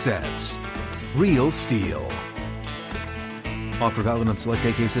tool sets. Real Steel. Offer valid on select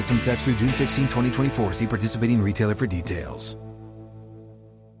AK system sets through June 16, 2024. See participating retailer for details.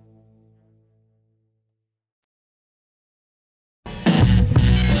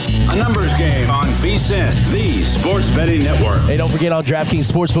 A numbers game on VSiN, the Sports Betting Network. Hey, don't forget on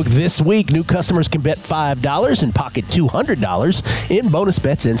DraftKings Sportsbook this week, new customers can bet $5 and pocket $200 in bonus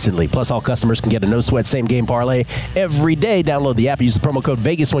bets instantly. Plus, all customers can get a no-sweat same-game parlay every day. Download the app and use the promo code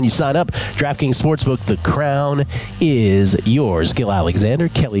VEGAS when you sign up. DraftKings Sportsbook, the crown is yours. Gil Alexander,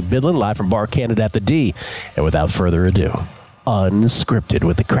 Kelly Bidlin, live from Bar Canada at the D. And without further ado, unscripted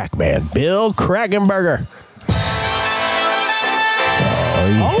with the crack man, Bill Kragenberger.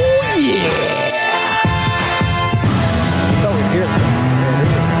 Oh, yeah. Thought we were here.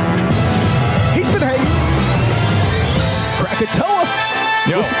 He's been hanging. Krakatoa.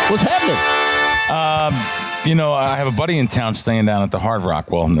 What's happening? I have a buddy in town staying down at the Hard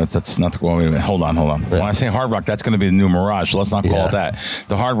Rock. Well, that's not the one. Hold on. Yeah. When I say Hard Rock, that's going to be the new Mirage. So let's not call it that.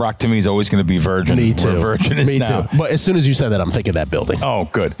 The Hard Rock to me is always going to be Virgin. Me too. Where Virgin is me now. too. But as soon as you said that, I'm thinking that building. Oh,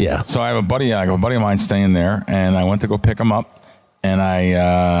 good. Yeah. So I have a buddy of mine staying there, and I went to go pick him up. And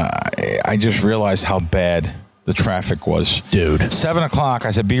I just realized how bad the traffic was. Dude. 7 o'clock, I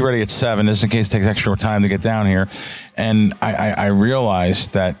said, be ready at 7, just in case it takes extra time to get down here. And I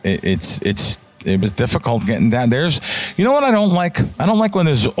realized that it was difficult getting down. You know what I don't like? I don't like when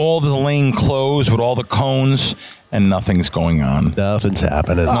there's all the lane closed with all the cones and nothing's going on. Nothing's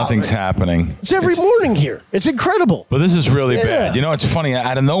happening. Nothing's happening. It's every morning here. It's incredible. But this is really bad. You know, it's funny,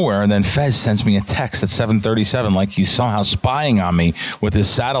 out of nowhere, and then Fez sends me a text at 7:37 like he's somehow spying on me with his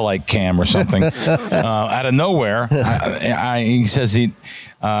satellite cam or something. Out of nowhere, he says he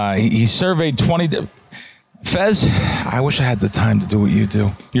surveyed 20... Fez, I wish I had the time to do what you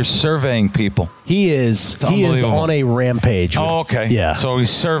do. You're surveying people. He is on a rampage. Oh, okay. Yeah. So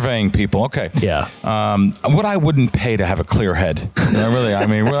he's surveying people. Okay. Yeah. What I wouldn't pay to have a clear head. Really,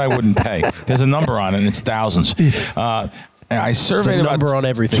 I wouldn't pay. There's a number on it, and it's thousands. I surveyed a number about on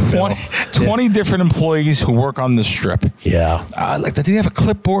everything. 20 different employees who work on the Strip. Yeah. Did they have a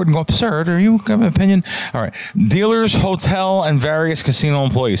clipboard and go, sir, do you have an opinion? All right. Dealers, hotel, and various casino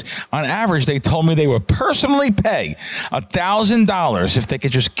employees. On average, they told me they would personally pay $1,000 if they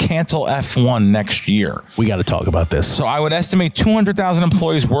could just cancel F1 next year. We got to talk about this. So I would estimate 200,000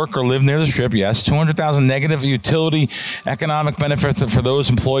 employees work or live near the Strip. Yes. 200,000 negative utility economic benefits for those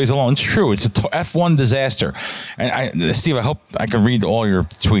employees alone. It's true. It's a F1 disaster. And Steve, I hope I can read all your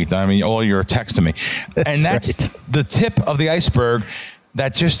tweets. I mean, all your text to me. And that's right. The tip of the iceberg.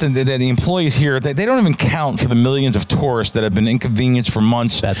 That's just the employees here. They don't even count for the millions of tourists that have been inconvenienced for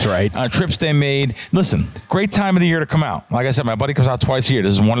months. That's right. Trips they made. Listen, great time of the year to come out. Like I said, my buddy comes out twice a year.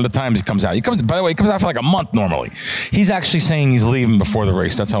 This is one of the times he comes out. By the way, he comes out for like a month normally. He's actually saying he's leaving before the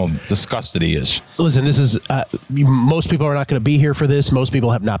race. That's how disgusted he is. Listen, this is most people are not going to be here for this. Most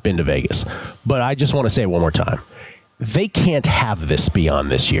people have not been to Vegas. But I just want to say it one more time. They can't have this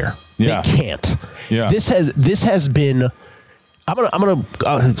beyond this year. Yeah. They can't. Yeah. This has been. I'm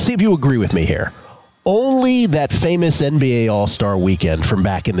gonna see if you agree with me here. Only that famous NBA All-Star weekend from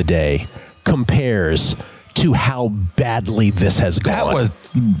back in the day compares to how badly this has gone.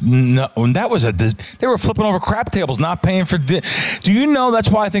 They were flipping over crap tables, not paying for. Do you know that's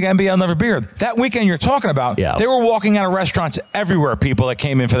why I think NBA will never be here? That weekend you're talking about, they were walking out of restaurants everywhere. People that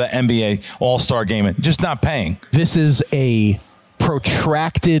came in for the NBA All-Star game, just not paying. This is a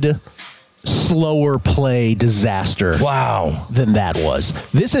protracted, slower play disaster. Wow. Than that was.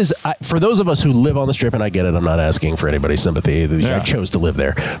 This is, for those of us who live on the Strip, and I get it, I'm not asking for anybody's sympathy. I chose to live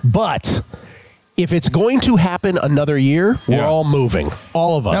there. But if it's going to happen another year, we're all moving.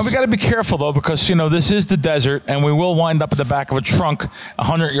 All of us. Now, we got to be careful, though, because, this is the desert, and we will wind up at the back of a trunk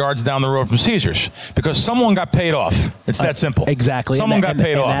 100 yards down the road from Caesars because someone got paid off. It's that simple. Exactly. Someone got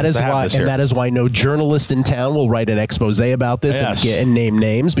paid off. That is why no journalist in town will write an expose about this and name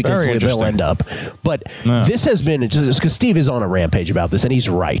names because they'll end up. But this has been, because Steve is on a rampage about this, and he's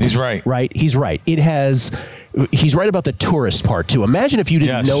right. He's right. Right? He's right. He's right about the tourist part, too. Imagine if you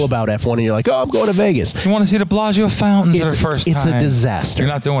didn't know about F1 and you're like, I'm going to Vegas. You want to see the Bellagio fountains for the first time. It's a disaster. You're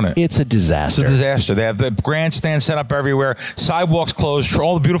not doing it. It's a disaster. It's a disaster. They have the grandstand set up everywhere, sidewalks closed,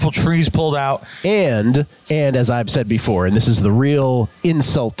 all the beautiful trees pulled out. And as I've said before, and this is the real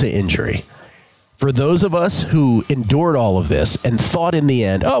insult to injury, for those of us who endured all of this and thought in the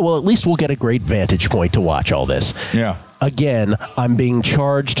end, at least we'll get a great vantage point to watch all this. Yeah. Again, I'm being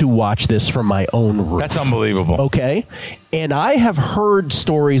charged to watch this from my own roof. That's unbelievable. Okay? And I have heard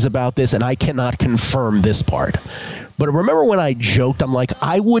stories about this, and I cannot confirm this part. But remember when I joked, I'm like,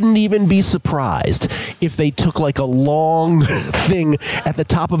 I wouldn't even be surprised if they took like a long thing at the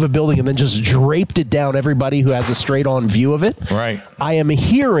top of a building and then just draped it down everybody who has a straight on view of it. Right. I am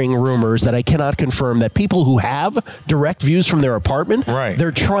hearing rumors that I cannot confirm that people who have direct views from their apartment,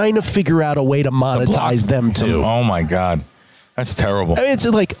 they're trying to figure out a way to monetize them too. Oh my God. That's terrible. I mean, it's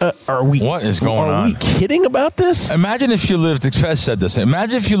like, what is going on? Are we kidding about this? Imagine if you lived, Fez said this,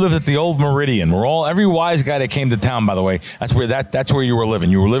 imagine if you lived at the old Meridian, where every wise guy that came to town, by the way, that's where you were living.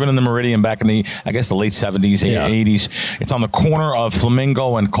 You were living in the Meridian back in the late 70s, 80s. It's on the corner of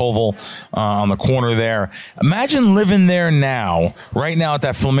Flamingo and Colville, on the corner there. Imagine living there now, right now at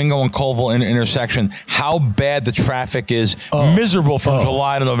that Flamingo and Colville intersection, how bad the traffic is. Miserable from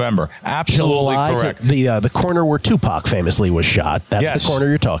July to November. Absolutely correct. The corner where Tupac famously was shot. That's the corner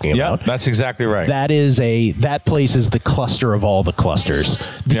you're talking about. Yep, that's exactly right. That place is the cluster of all the clusters.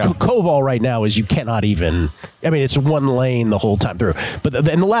 Koval right now is you cannot even. I mean, it's one lane the whole time through. But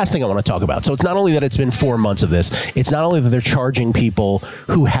the last thing I want to talk about. So it's not only that it's been 4 months of this. It's not only that they're charging people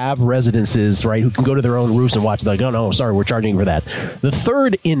who have residences, right, who can go to their own roofs and watch. They're like, oh no, sorry, we're charging for that. The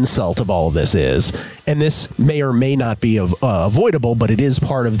third insult of all of this is, and this may or may not be avoidable, but it is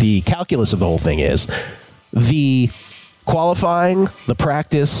part of the calculus of the whole thing, is the qualifying, the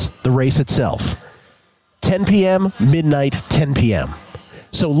practice, the race itself. 10 p.m., midnight, 10 p.m.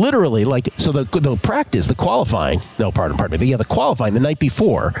 So literally, the practice, the qualifying, the qualifying the night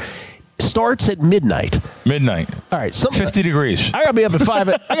before starts at midnight. All right. 50 degrees. I gotta be up at 5.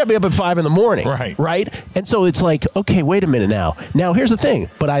 I gotta be up at 5 in the morning. Right. And so it's like, okay, wait a minute now. Now here's the thing.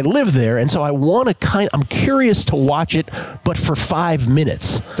 But I live there, and so I want to I'm curious to watch it, but for 5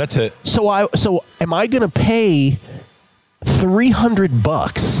 minutes. That's it. So am I gonna pay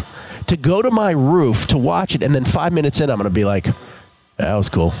 $300 to go to my roof to watch it, and then 5 minutes in I'm going to be like, that was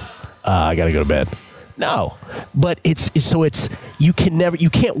cool, I got to go to bed? No. But it's you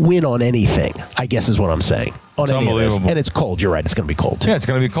can't win on anything, I guess is what I'm saying. on It's any of this. unbelievable. And it's cold. You're right. It's going to be cold, too. Yeah, it's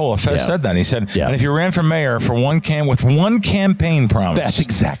going to be cold. Fez said that. He said, Yeah. and if you ran for mayor for with one campaign promise. That's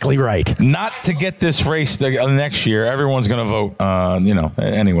exactly right. Not to get this race next year. Everyone's going to vote.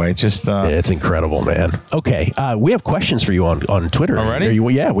 Anyway, it's just. It's incredible, man. Okay. We have questions for you on Twitter. Already?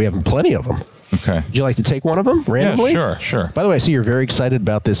 Yeah, we have plenty of them. Okay. Would you like to take one of them randomly? Yeah, sure. By the way, I see you're very excited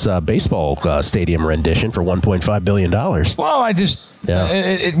about this baseball stadium rendition for $1.5 billion. Well, I just,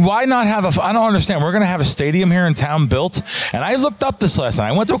 why not have I don't understand. We're going to have a stadium here in town built. And I looked up this last night.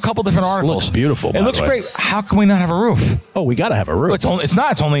 I went to a couple different articles. Looks beautiful. It looks great. How can we not have a roof? Oh, we got to have a roof.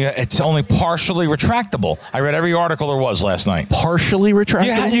 It's only partially retractable. I read every article there was last night. Partially retractable?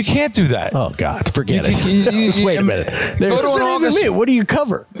 Yeah, you can't do that. Oh, God. Forget it. Wait a minute. What do you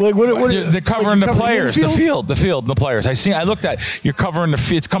cover? Like, They're covering the players, the field, and the players. I looked at. You're covering the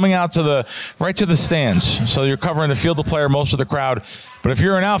field. It's coming out to right to the stands. So you're covering the field, the player, most of the crowd. But if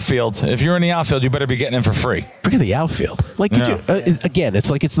you're in the outfield, you better be getting in for free. Forget the outfield. Like, again, it's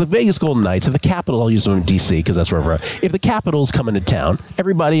like it's the Vegas Golden Knights. If the Capitol, I'll use them in D.C. because that's where we're at. If the Capitol's coming to town,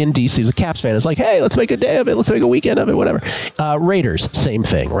 everybody in D.C. who's a Caps fan is like, hey, let's make a day of it. Let's make a weekend of it, whatever. Raiders, same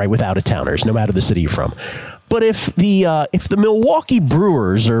thing, right? With out-of-towners, no matter the city you're from. But if the Milwaukee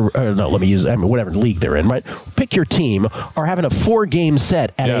Brewers whatever league they're in, right? Pick your team, are having a 4-game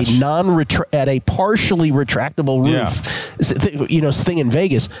set at a partially retractable roof, thing in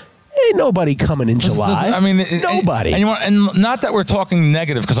Vegas. Ain't nobody coming in July. Nobody. And not that we're talking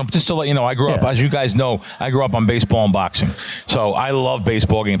negative, because I'm just to let you know, I grew up, as you guys know, on baseball and boxing. So I love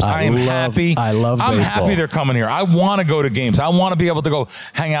baseball games. I'm happy baseball. I'm happy they're coming here. I want to go to games. I want to be able to go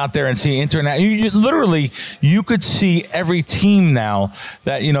hang out there and see internet. You could see every team now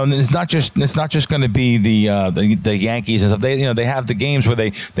that it's not just going to be the Yankees and stuff. They have the games where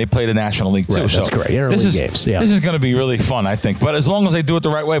they play the National League too. Right, that's great. Games. Yeah. This is going to be really fun, I think. But as long as they do it the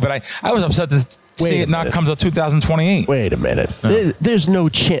right way. But I was upset to see it not come to 2028. Wait a minute. There's no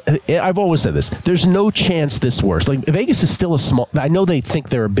chance. I've always said this. There's no chance this works. Like, Vegas is still a small. I know they think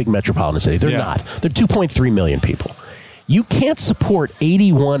they're a big metropolitan city. They're not. They're 2.3 million people. You can't support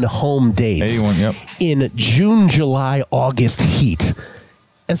 81 home dates in June, July, August heat.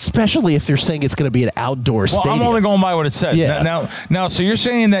 Especially if they're saying it's going to be an outdoor stadium. I'm only going by what it says. Yeah. Now, so you're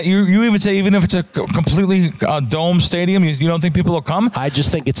saying that you even say even if it's a completely dome stadium, you don't think people will come? I just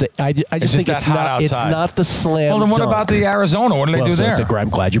think it's not the slam. Well, then what dunk. about the Arizona? What do they do there? I'm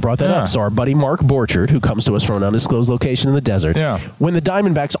glad you brought that up. So our buddy Mark Borchard, who comes to us from an undisclosed location in the desert, when the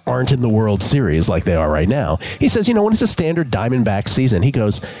Diamondbacks aren't in the World Series like they are right now, he says, when it's a standard Diamondback season, he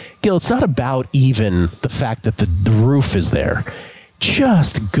goes, Gil, it's not about even the fact that the roof is there.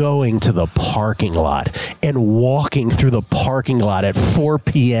 Just going to the parking lot and walking through the parking lot at 4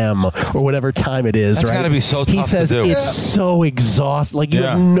 p.m. or whatever time it is. That's got to be so tough to do. He says it's so exhausting. Like, you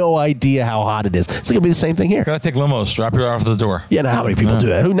have no idea how hot it is. It's going to be the same thing here. Got to take limos, drop your off the door. Yeah, how many people do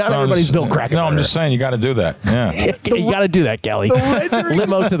that? Not everybody's Bill Kraken. No, I'm just saying you got to do that. Yeah. You got to do that, Kelly.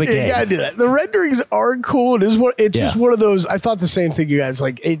 Limo to the game. You got to do that. The renderings are cool. It's just one of those. I thought the same thing, you guys.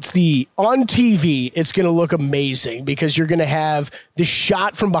 Like, on TV, it's going to look amazing because you're going to have the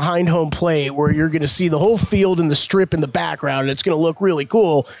shot from behind home plate where you're going to see the whole field and the strip in the background, and it's going to look really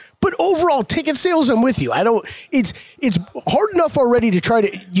cool. But overall ticket sales, I'm with you. It's hard enough already to try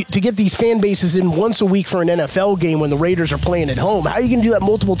to get these fan bases in once a week for an NFL game when the Raiders are playing at home. How are you going to do that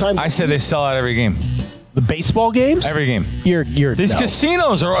multiple times? I said they sell out every game. The baseball games? Every game. These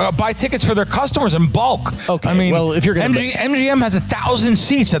casinos buy tickets for their customers in bulk. Okay. Well, if you're going MGM has 1,000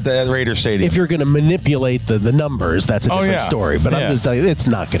 seats at the Raider Stadium. If you're going to manipulate the numbers, that's a different story. But I'm just telling you, it's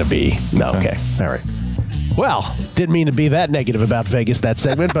not going to be. No. Okay. All right. Well, didn't mean to be that negative about Vegas, that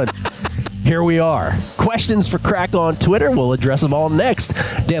segment, but here we are. Questions for Crack on Twitter. We'll address them all next.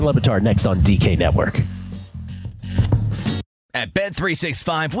 Dan Le Batard next on DK Network. At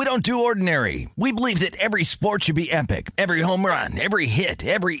Bet365, we don't do ordinary. We believe that every sport should be epic. Every home run, every hit,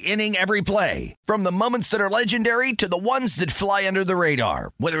 every inning, every play. From the moments that are legendary to the ones that fly under the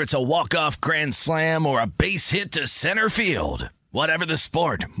radar. Whether it's a walk-off grand slam or a base hit to center field. Whatever the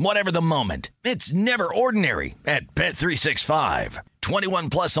sport, whatever the moment. It's never ordinary at Bet365. 21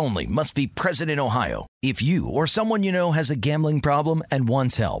 plus only. Must be present in Ohio. If you or someone you know has a gambling problem and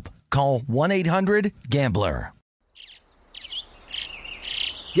wants help, call 1-800-GAMBLER.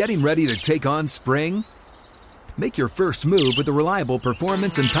 Getting ready to take on spring? Make your first move with the reliable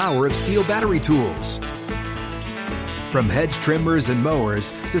performance and power of Steel battery tools. From hedge trimmers and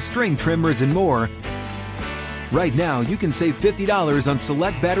mowers to string trimmers and more, right now you can save $50 on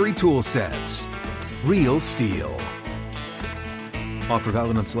select battery tool sets. Real Steel. Offer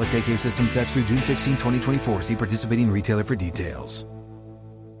valid on select AK system sets through June 16, 2024. See participating retailer for details.